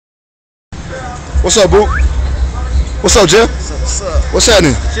What's up, Bout? What's up, Jeff? What's up? What's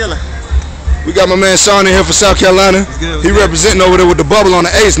happening? Chilling. We got my man Sean in here for South Carolina. Good, he representing over there with the bubble on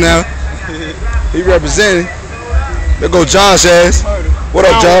the ace now. He representing. There go Josh ass. What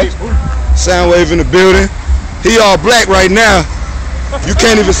up, Josh? Soundwave in the building. He all black right now. You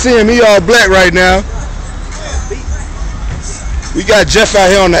can't even see him. He all black right now. We got Jeff out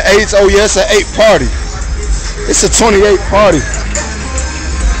here on the 8s. Oh yeah, it's an 8 party. It's a 28 party.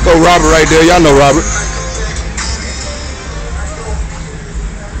 Go Robert right there. Y'all know Robert.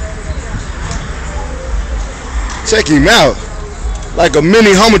 Check him out. Like a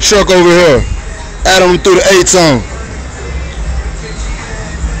mini Hummer truck over here. Adam threw the 8s on.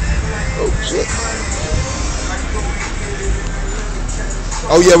 Oh shit.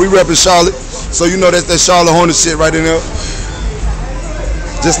 Oh yeah, we reppin' Charlotte. So you know that's that Charlotte Hornet shit right in there.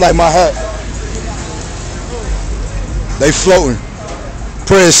 Just like my hat. They floating.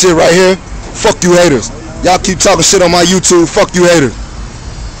 Praying shit right here. Fuck you haters. Y'all keep talking shit on my YouTube. Fuck you haters.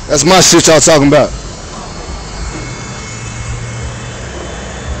 That's my shit y'all talking about.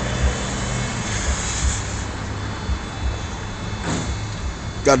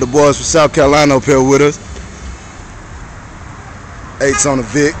 Got the boys from South Carolina up here with us. 8s on the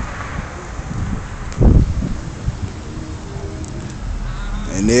Vic.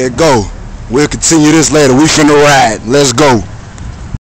 And there it go. We'll continue this later. We finna ride. Let's go.